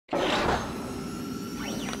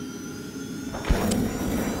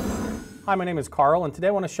Hi, my name is Carl, and today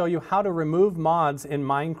I want to show you how to remove mods in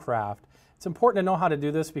Minecraft. It's important to know how to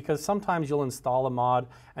do this because sometimes you'll install a mod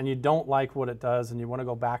and you don't like what it does and you want to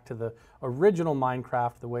go back to the original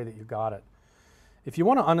Minecraft the way that you got it. If you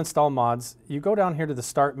want to uninstall mods, you go down here to the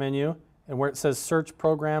Start menu, and where it says Search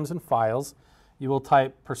Programs and Files, you will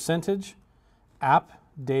type %app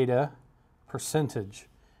data %, and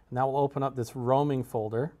that will open up this roaming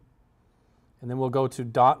folder. And then we'll go to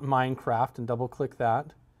 .minecraft and double click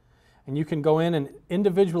that. And you can go in and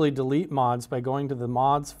individually delete mods by going to the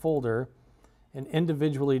mods folder and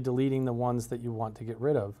individually deleting the ones that you want to get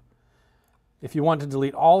rid of. If you want to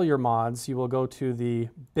delete all your mods, you will go to the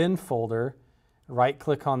bin folder, right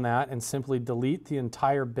click on that, and simply delete the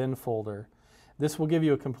entire bin folder. This will give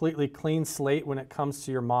you a completely clean slate when it comes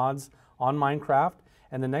to your mods on Minecraft,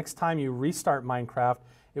 and the next time you restart Minecraft,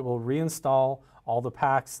 it will reinstall all the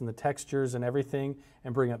packs and the textures and everything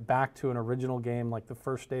and bring it back to an original game like the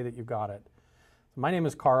first day that you got it. My name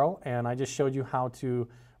is Carl, and I just showed you how to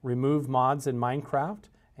remove mods in Minecraft,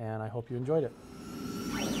 and I hope you enjoyed it.